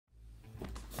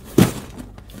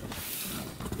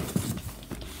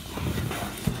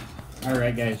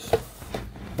Alright guys,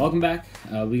 welcome back.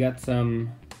 We got some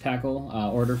tackle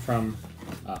ordered from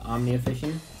Omnia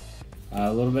Fishing.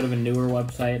 A little bit of a newer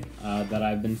website that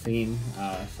I've been seeing,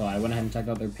 so I went ahead and checked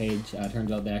out their page.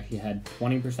 Turns out they actually had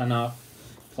 20% off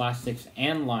plastics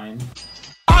and line.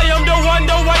 I am the one,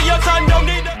 the way your son don't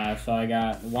need So I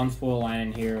got one spool of line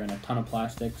in here and a ton of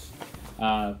plastics.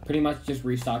 Pretty much just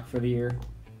restocked for the year.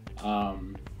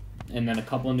 And then a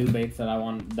couple of new baits that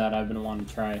I've been wanting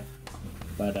to try.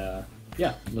 But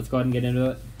yeah, let's go ahead and get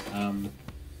into it.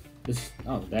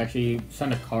 They actually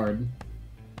sent a card.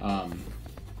 So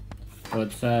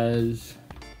it says,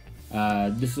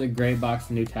 this is a great box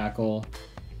of new tackle.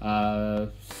 I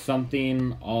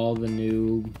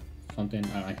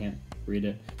can't read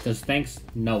it. It says, thanks,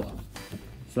 Noah.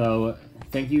 So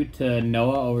thank you to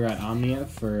Noah over at Omnia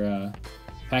for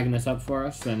packing this up for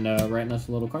us and writing us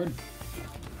a little card.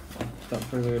 Without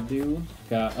further ado,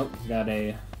 got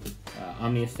a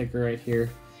Omnia sticker right here,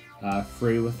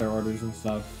 free with their orders and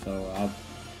stuff. So I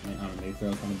don't know, maybe throw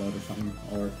it on the boat or something,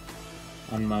 or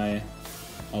on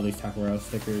all these Tackle Rail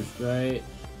stickers right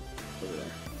over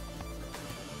there.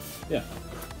 Yeah,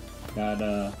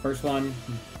 got first one,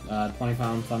 20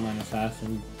 pound Sunline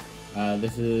Assassin.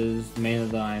 This is mainly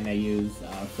the line I use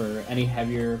for any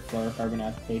heavier fluorocarbon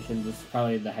applications. This is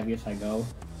probably the heaviest I go,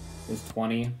 is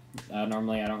 20.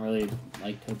 Normally I don't really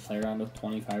like to play around with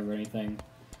 25 or anything.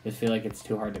 Just feel like it's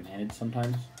too hard to manage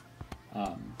sometimes.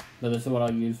 But this is what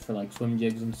I'll use for like swim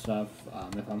jigs and stuff.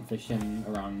 If I'm fishing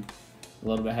around a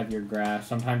little bit heavier grass,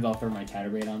 sometimes I'll throw my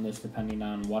chatterbait on this depending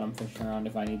on what I'm fishing around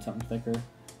if I need something thicker.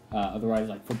 Otherwise,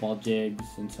 like football jigs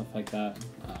and stuff like that,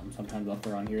 sometimes I'll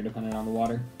throw on here depending on the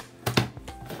water.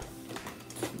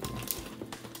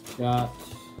 Got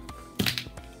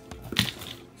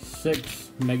 6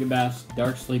 Megabass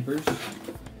Dark Sleepers,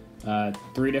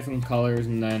 3 different colors,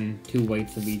 and then 2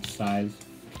 weights of each size,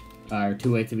 or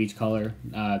 2 weights of each color.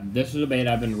 This is a bait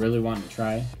I've been really wanting to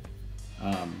try.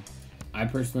 I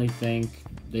personally think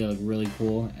they look really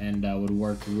cool and would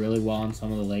work really well on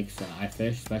some of the lakes that I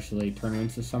fish, especially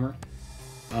tournaments this summer.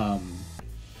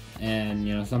 And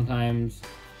you know, sometimes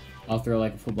I'll throw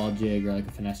like a football jig or like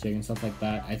a finesse jig and stuff like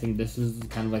that. I think this is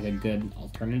kind of like a good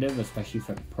alternative, especially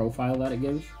for the profile that it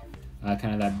gives.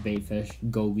 Kind of that bait fish,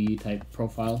 goby type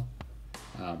profile.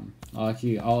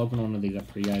 I'll open one of these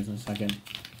up for you guys in a second,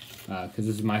 because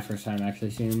this is my first time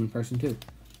actually seeing them in person too.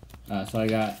 So I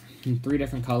got 3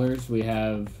 different colors. We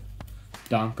have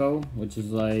Donko, which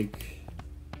is like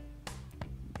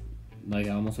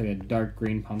almost like a dark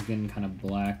green pumpkin, kind of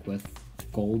black with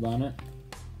gold on it.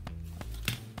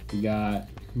 We got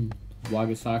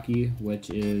Wagasaki, which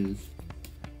is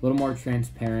a little more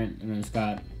transparent, and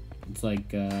it's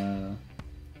like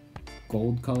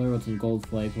gold color with some gold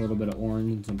flake, a little bit of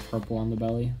orange and some purple on the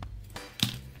belly.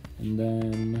 And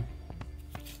then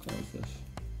what is this?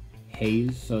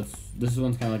 Haze. So this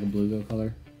one's kind of like a bluegill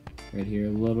color right here. A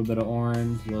little bit of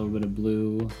orange, a little bit of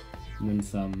blue, and then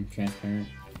some transparent.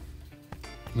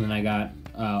 And then I got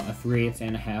a 3/8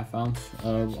 and a half ounce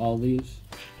of all these.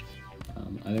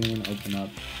 I think I'm gonna open up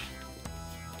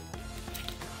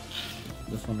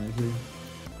this one right here,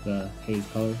 the haze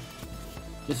color,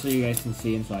 just so you guys can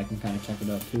see and so I can kind of check it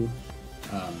out too.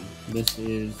 This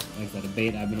is, like I said, a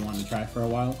bait I've been wanting to try for a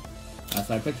while.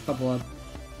 So I picked a couple up.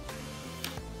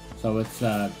 So it's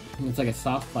like a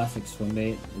soft plastic swim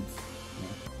bait.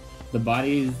 The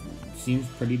body seems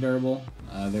pretty durable.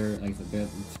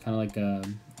 It's kind of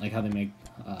like how they make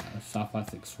soft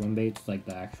plastic swim baits, like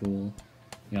the actual,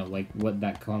 like what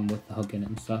that come with the hook in it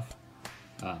and stuff.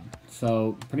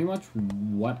 So pretty much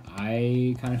what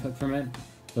I kind of took from it.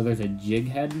 So there's a jig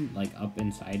head like up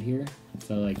inside here,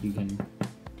 so like you can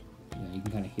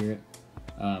kind of hear it.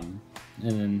 And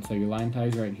then so your line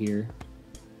ties right here,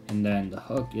 and then the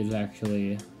hook is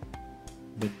actually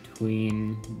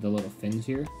between the little fins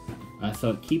here. So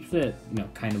it keeps it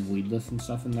kind of weedless and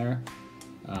stuff in there.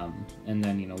 And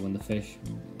then when the fish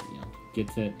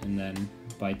gets it and then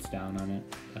bites down on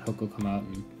it, the hook will come out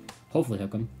and hopefully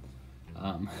hook them.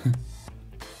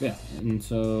 Yeah, and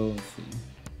so let's see.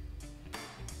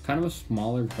 Kind of a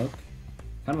smaller hook,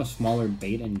 kind of a smaller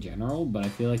bait in general, but I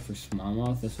feel like for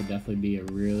smallmouth this would definitely be a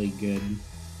really good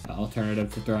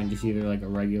alternative to throwing just either like a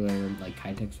regular like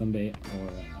Kitech swim bait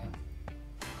or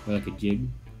like a jig.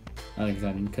 Like I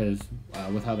said, because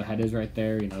with how the head is right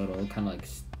there, it'll kind of like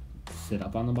sit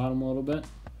up on the bottom a little bit.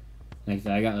 Like I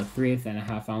said, I got a 3/8 and a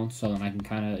half ounce, so then I can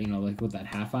kind of like with that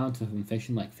half ounce, if I'm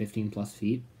fishing like 15 plus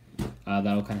feet,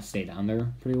 that'll kind of stay down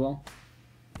there pretty well.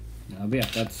 But yeah,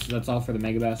 that's all for the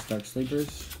Megabass Dark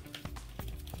Sleepers.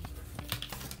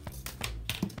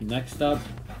 Next up,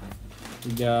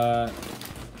 we got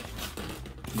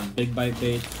the big bite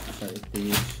baits. Start with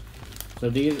these. So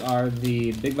these are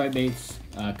the big bite baits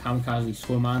Kamikaze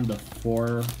Swim On, the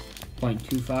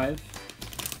 4.25.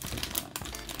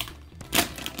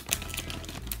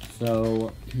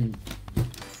 So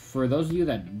for those of you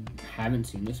that haven't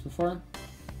seen this before,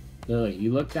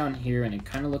 you look down here and it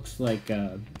kind of looks like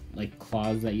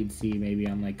claws that you'd see maybe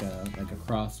on like a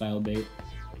cross style bait,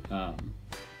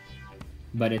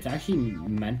 but it's actually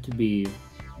meant to be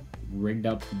rigged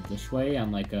up this way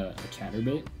on like a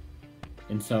chatterbait.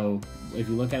 And so if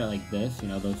you look at it like this, you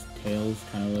know, those tails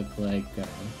kind of look like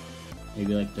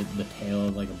maybe like the tail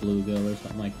of like a bluegill or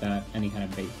something like that, any kind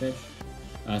of bait fish.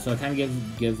 So it kind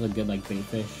of gives a good like bait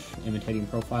fish imitating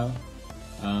profile.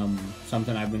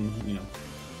 Something I've been, you know,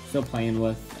 still playing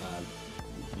with.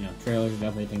 You know, trailers are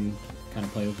definitely a thing to kind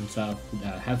of play with and stuff.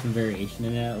 Have some variation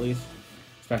in it at least,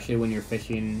 especially when you're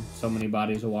fishing so many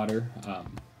bodies of water.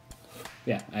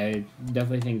 Yeah, I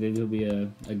definitely think these will be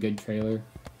a good trailer.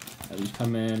 These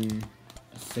come in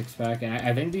a 6-pack, and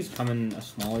I think these come in a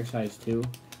smaller size too.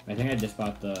 I think I just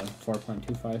bought the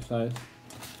 4.25 size.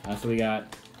 So we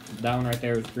got that one right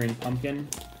there with green pumpkin.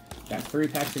 Got 3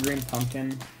 packs of green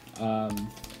pumpkin,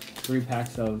 3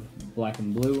 packs of black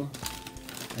and blue,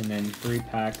 and then 3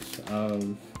 packs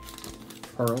of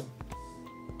pearl.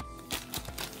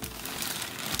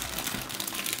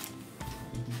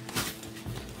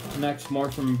 Next,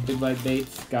 more from Big Bite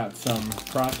Baits. Got some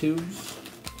craw tubes.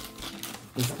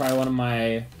 This is probably one of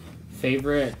my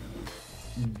favorite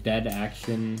dead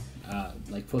action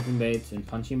like flipping baits and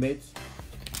punching baits.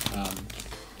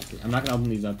 I'm not gonna open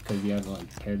these up because you have to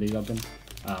like tear these open.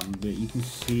 But you can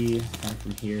see kind of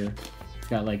from here, it's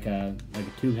got like a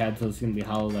tube head, so it's gonna be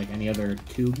hollow like any other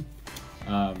tube.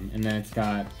 And then it's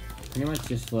got pretty much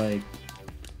just like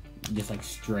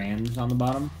strands on the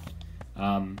bottom.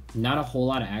 Not a whole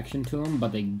lot of action to them,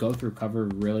 but they go through cover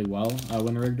really well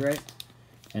when rigged right.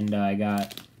 And I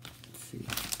got, let's see,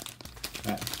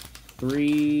 got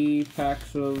 3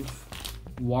 packs of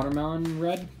watermelon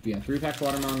red. Yeah, 3 packs of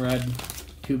watermelon red,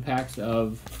 2 packs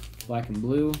of black and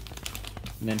blue,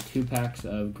 and then 2 packs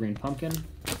of green pumpkin.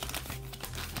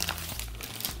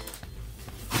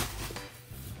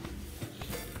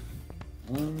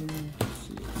 Let's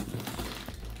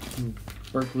see.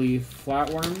 Berkeley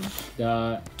flatworms.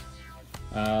 Got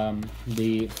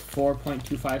the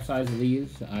 4.25 size of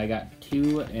these. I got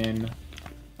 2 in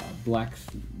black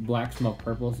smoke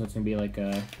purple, so it's gonna be like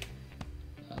a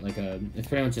it's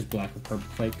pretty much just black with purple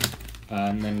flake.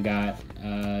 And then got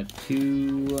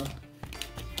 2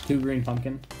 green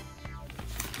pumpkin,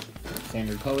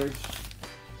 standard colors.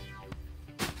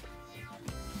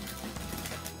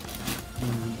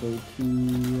 And go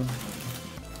to,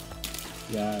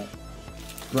 got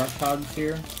brush hogs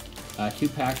here. 2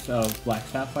 packs of black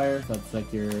sapphire. That's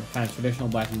like your kind of traditional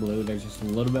black and blue. There's just a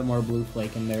little bit more blue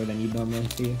flake in there than you'd normally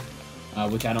see,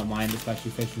 which I don't mind,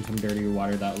 especially fishing some dirtier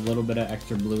water. That little bit of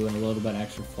extra blue and a little bit of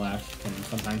extra flash can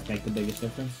sometimes make the biggest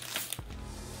difference.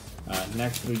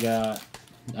 Next we got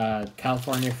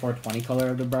California 420 color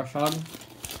of the brush hog.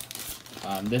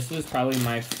 This is probably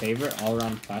my favorite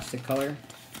all-around plastic color.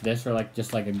 This or like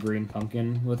just like a green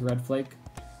pumpkin with red flake.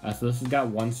 So this has got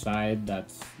one side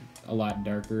that's a lot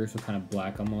darker, so kind of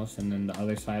black almost, and then the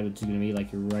other side which is going to be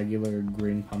like your regular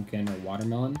green pumpkin or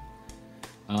watermelon.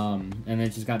 And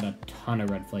it's just got a ton of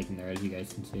red flake in there, as you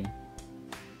guys can see.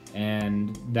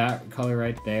 And that color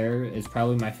right there is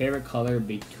probably my favorite color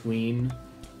between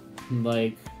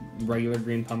like regular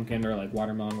green pumpkin or like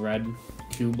watermelon red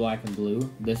to black and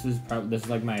blue. This is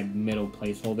like my middle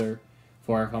placeholder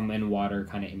for if I'm in water,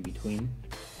 kind of in between.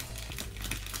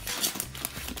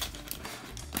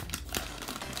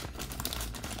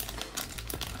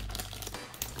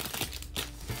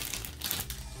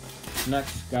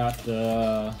 Next, got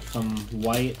some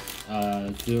white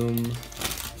Zoom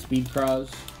speed craws.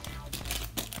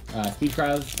 Speed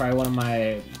craws is probably one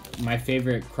of my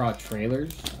favorite craw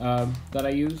trailers that I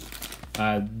use.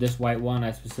 This white one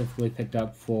I specifically picked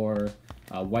up for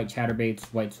white chatterbaits,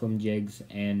 white swim jigs,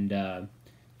 and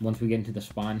once we get into the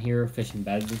spawn here, fishing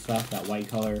beds and stuff, that white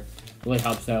color really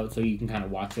helps out, so you can kind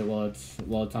of watch it while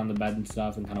it's on the bed and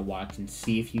stuff, and kind of watch and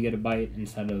see if you get a bite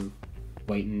instead of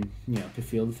waiting, you know, to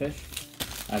feel the fish.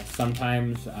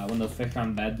 Sometimes when those fish are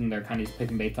on beds and they're kind of just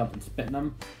picking baits up and spitting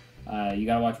them, you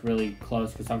gotta watch really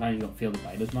close because sometimes you don't feel the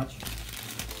bite as much.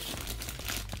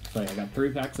 So yeah, I got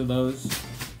 3 packs of those.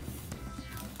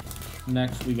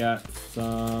 Next we got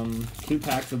some 2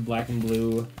 packs of black and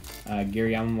blue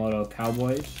Gary Yamamoto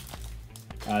Cowboys.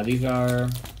 These are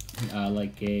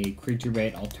like a creature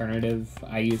bait alternative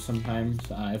I use sometimes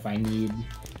if I need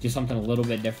just something a little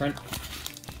bit different.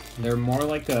 They're more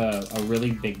like a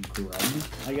really big grub,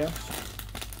 I guess.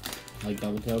 Like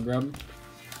double-tailed grub.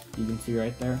 You can see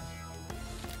right there.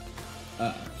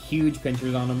 Huge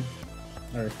pinchers on them.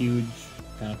 Or huge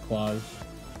kind of claws.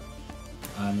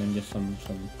 And then just some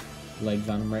legs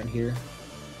on them right here.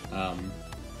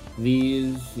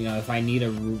 These, you know, if I need a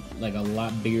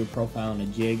lot bigger profile and a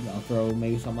jig, I'll throw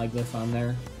maybe something like this on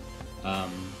there.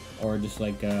 Or just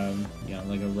like, you know,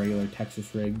 like a regular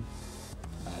Texas rig.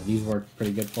 These work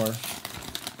pretty good for.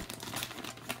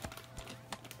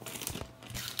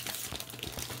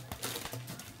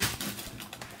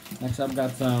 Next up,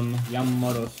 got some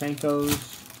Yamamoto Senkos.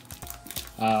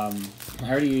 I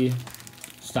already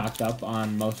stocked up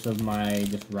on most of my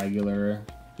just regular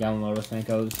Yamamoto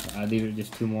Senkos. These are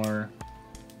just 2 more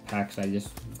packs I just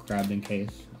grabbed in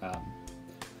case.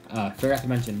 Forgot to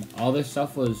mention, all this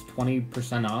stuff was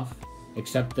 20% off,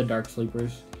 except the Dark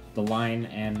Sleepers. The line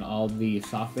and all the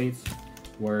soft baits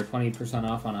were 20%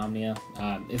 off on Omnia.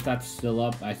 If that's still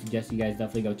up, I suggest you guys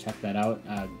definitely go check that out.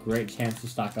 Great chance to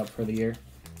stock up for the year.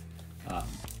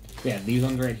 Yeah, these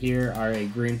ones right here are a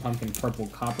green pumpkin, purple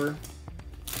copper.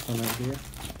 This one right here.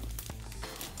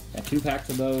 Got 2 packs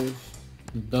of those.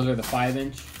 Those are the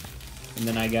 5-inch. And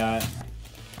then I got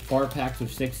 4 packs of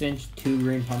 6-inch, 2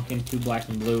 green pumpkin, 2 black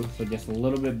and blue. So just a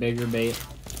little bit bigger bait.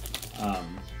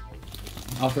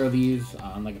 I'll throw these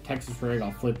on like a Texas rig.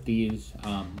 I'll flip these.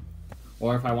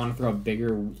 Or if I want to throw a bigger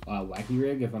wacky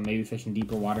rig, if I'm maybe fishing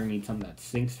deeper water, need something that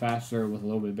sinks faster with a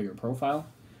little bit bigger profile.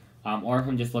 Or if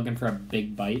I'm just looking for a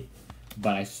big bite,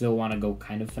 but I still want to go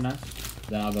kind of finesse,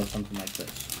 then I'll go something like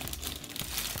this.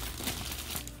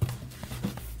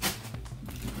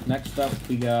 Next up,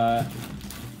 we got,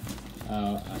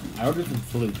 I ordered some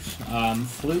flukes.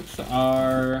 Flukes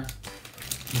are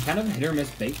kind of a hit or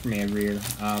miss bait for me every year.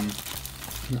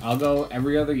 I'll go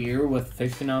every other year with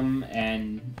fishing them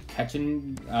and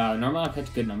catching, normally I'll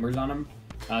catch good numbers on them,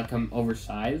 come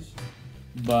oversized.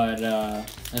 But,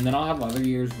 and then I'll have other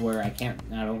years where I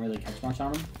don't really catch much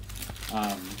on them.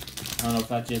 I don't know if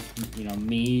that's just, you know,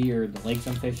 me or the lakes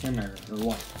I'm fishing or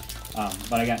what.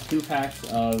 But I got 2 packs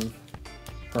of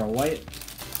pearl white.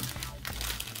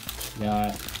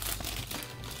 Got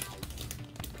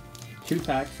 2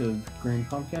 packs of green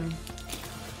pumpkin.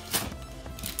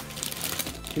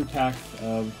 2 packs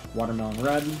of watermelon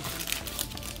red.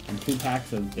 And 2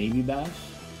 packs of baby bass.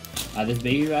 This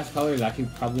baby bass color is actually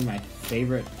probably my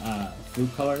favorite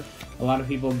fluke color. A lot of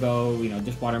people go, you know,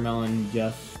 just watermelon,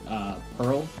 just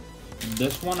pearl.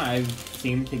 This one I've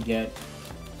seemed to get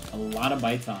a lot of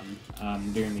bites on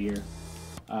during the year.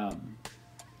 I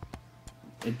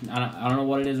don't know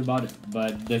what it is about it,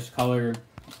 but this color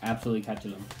absolutely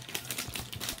catches them.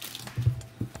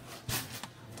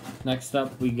 Next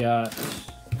up, we got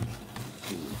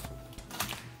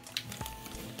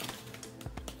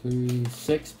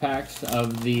 6 packs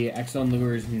of the X-Zone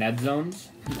Lures Ned Zones.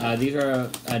 These were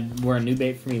a new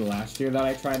bait for me last year that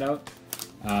I tried out,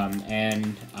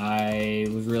 and I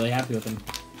was really happy with them.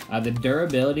 The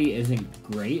durability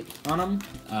isn't great on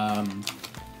them.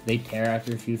 They tear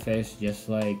after a few fish, just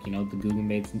like, you know, the Guggen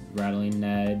baits rattling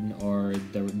Ned or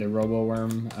the Robo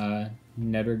Worm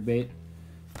Ned rig bait.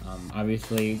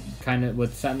 Obviously, kind of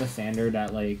with setting the standard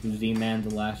at like Z-Man,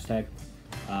 the Last Tech.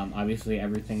 Obviously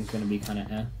everything's going to be kind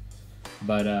of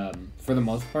but for the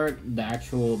most part,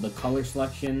 the color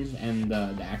selections and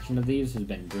the action of these has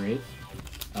been great.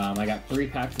 I got 3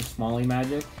 packs of Smalley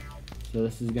Magic, so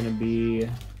this is going to be,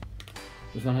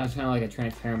 this one has kind of like a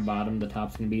transparent bottom. The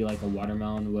top's going to be like a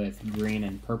watermelon with green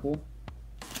and purple.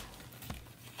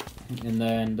 And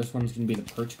then this one's going to be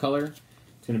the perch color.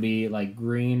 It's going to be like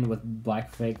green with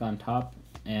black fake on top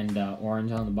and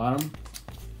orange on the bottom.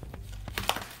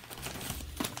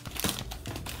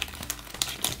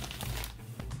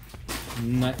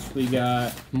 Next, we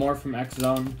got more from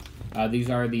X-Zone.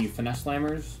 These are the Finesse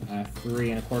Slammers, 3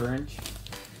 1/4 inch.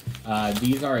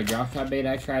 These are a drop shot bait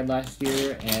I tried last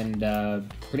year and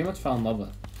pretty much fell in love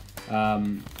with.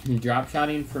 Drop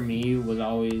shotting for me was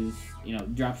always, you know,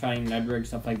 drop shotting, Ned rig,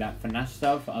 stuff like that, finesse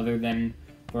stuff, other than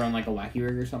throwing like a wacky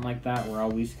rig or something like that, were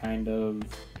always kind of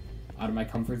out of my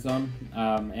comfort zone.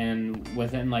 And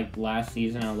within like last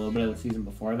season and a little bit of the season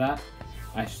before that,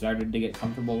 I started to get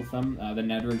comfortable with them. The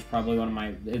Ned rig's probably one of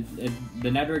my,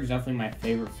 the Ned rig's definitely my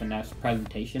favorite finesse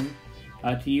presentation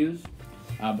to use.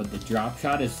 But the drop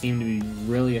shot has seemed to be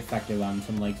really effective on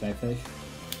some lakes I fish.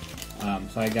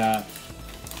 So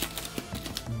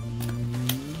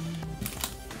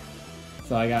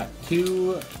I got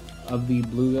 2 of the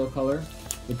bluegill color,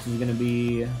 which is going to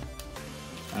be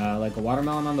like a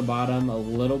watermelon on the bottom, a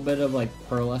little bit of like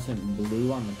pearlescent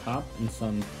blue on the top, and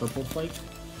some purple flakes.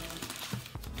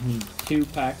 2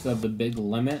 packs of the Big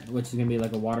Limit, which is going to be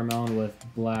like a watermelon with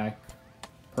black,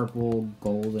 purple,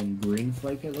 gold, and green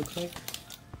flake, it looks like.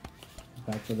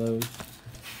 Packs of those.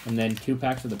 And then 2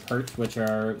 packs of the Perch, which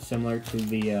are similar to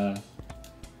the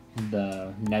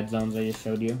Ned Zones I just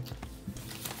showed you.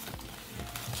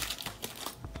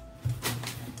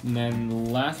 And then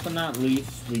last but not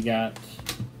least, we got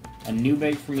a new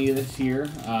bait for me this year,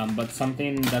 but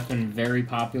something that's been very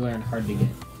popular and hard to get.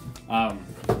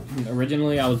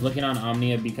 Originally, I was looking on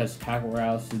Omnia because Tackle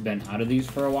Warehouse has been out of these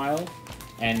for a while,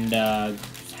 and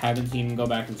haven't seen them go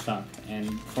back in stock.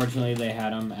 And fortunately, they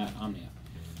had them at Omnia.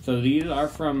 So these are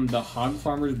from the Hog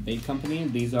Farmers Bait Company.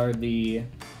 These are the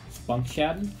Spunk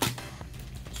Shad.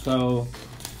 So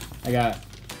I got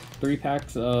 3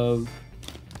 packs of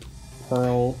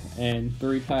Pearl and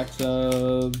 3 packs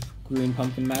of Green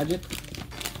Pumpkin Magic.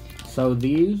 So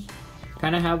these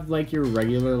kind of have like your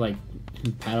regular like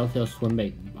paddletail swim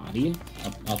bait body.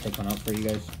 I'll take one out for you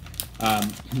guys.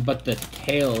 But the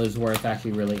tail is where it's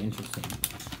actually really interesting.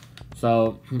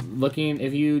 So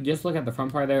if you just look at the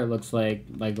front part there, it looks like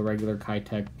a regular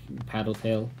Kitech paddle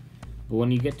tail. But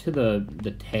when you get to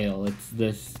the tail, it's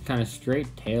this kind of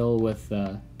straight tail with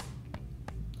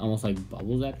almost like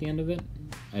bubbles at the end of it.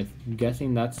 I'm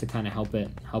guessing that's to kind of help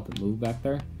it move back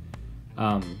there.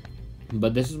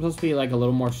 But this is supposed to be like a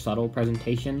little more subtle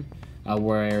presentation,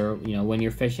 where when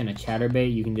you're fishing a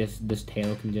chatterbait, you can this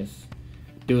tail can just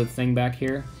do its thing back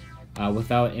here,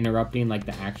 without interrupting like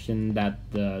the action that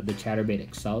the chatterbait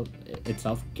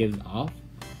itself gives off.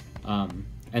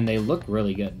 And they look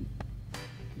really good.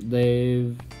 I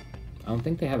don't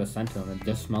think they have a scent on it. It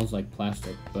just smells like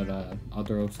plastic, but I'll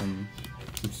throw some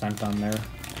scent on there.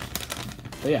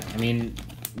 But yeah, I mean,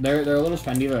 they're a little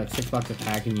spendy. They're like $6 a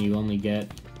pack, and you only get,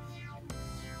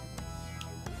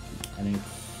 I think,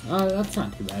 that's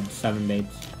not too bad, 7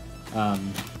 baits.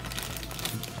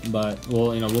 But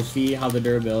we'll see how the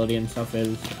durability and stuff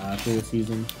is through the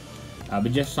season.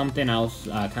 But just something else,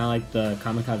 kind of like the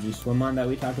Kamikaze Swim On that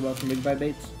we talked about from Big Bite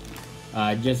Baits.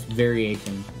 Just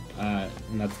variation, and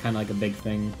that's kind of like a big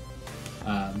thing.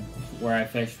 Where I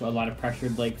fish a lot of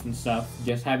pressured lakes and stuff,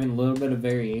 just having a little bit of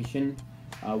variation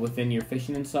within your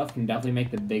fishing and stuff can definitely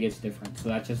make the biggest difference. So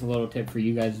that's just a little tip for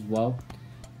you guys as well.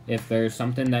 If there's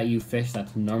something that you fish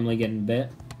that's normally getting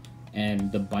bit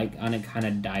and the bite on it kind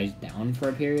of dies down for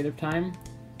a period of time,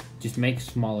 just make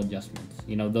small adjustments.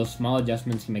 Those small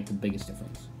adjustments can make the biggest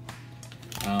difference.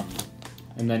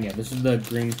 And then yeah, this is the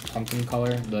Green Pumpkin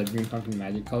color, the Green Pumpkin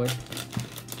Magic color.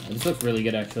 This looks really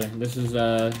good actually. This is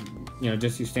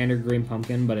just your standard green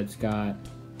pumpkin, but it's got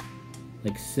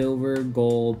like silver,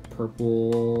 gold,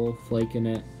 purple flake in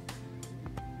it.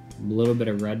 A little bit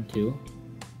of red too.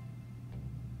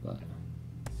 But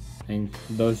I think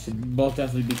those should both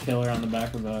definitely be killer on the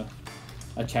back of a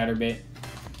chatterbait.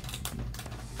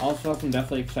 Also, I'm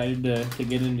definitely excited to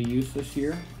get into use this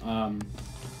year.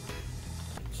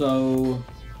 So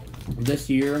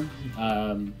this year,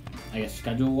 I guess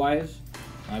schedule-wise,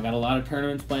 I got a lot of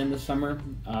tournaments planned this summer,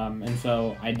 and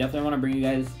so I definitely want to bring you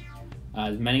guys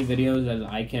as many videos as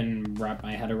I can wrap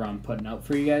my head around putting out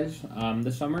for you guys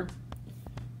this summer.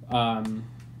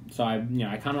 So I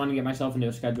kind of want to get myself into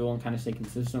a schedule and kind of stay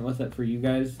consistent with it for you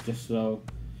guys, just so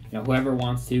whoever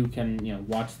wants to can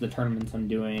watch the tournaments I'm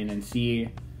doing and see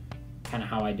kind of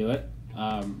how I do it.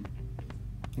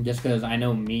 Just because I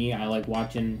know me, I like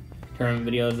watching tournament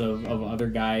videos of other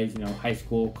guys, high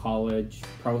school, college,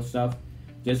 pro stuff,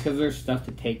 just because there's stuff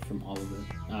to take from all of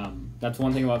it. That's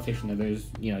one thing about fishing, that there's,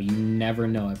 you never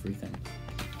know everything.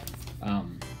 But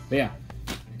yeah,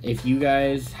 if you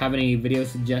guys have any video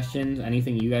suggestions,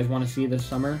 anything you guys want to see this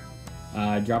summer,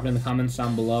 drop it in the comments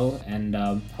down below, and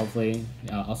hopefully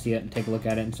I'll see it and take a look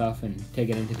at it and stuff and take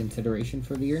it into consideration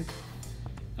for the year.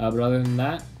 But other than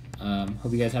that,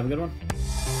 hope you guys have a good one.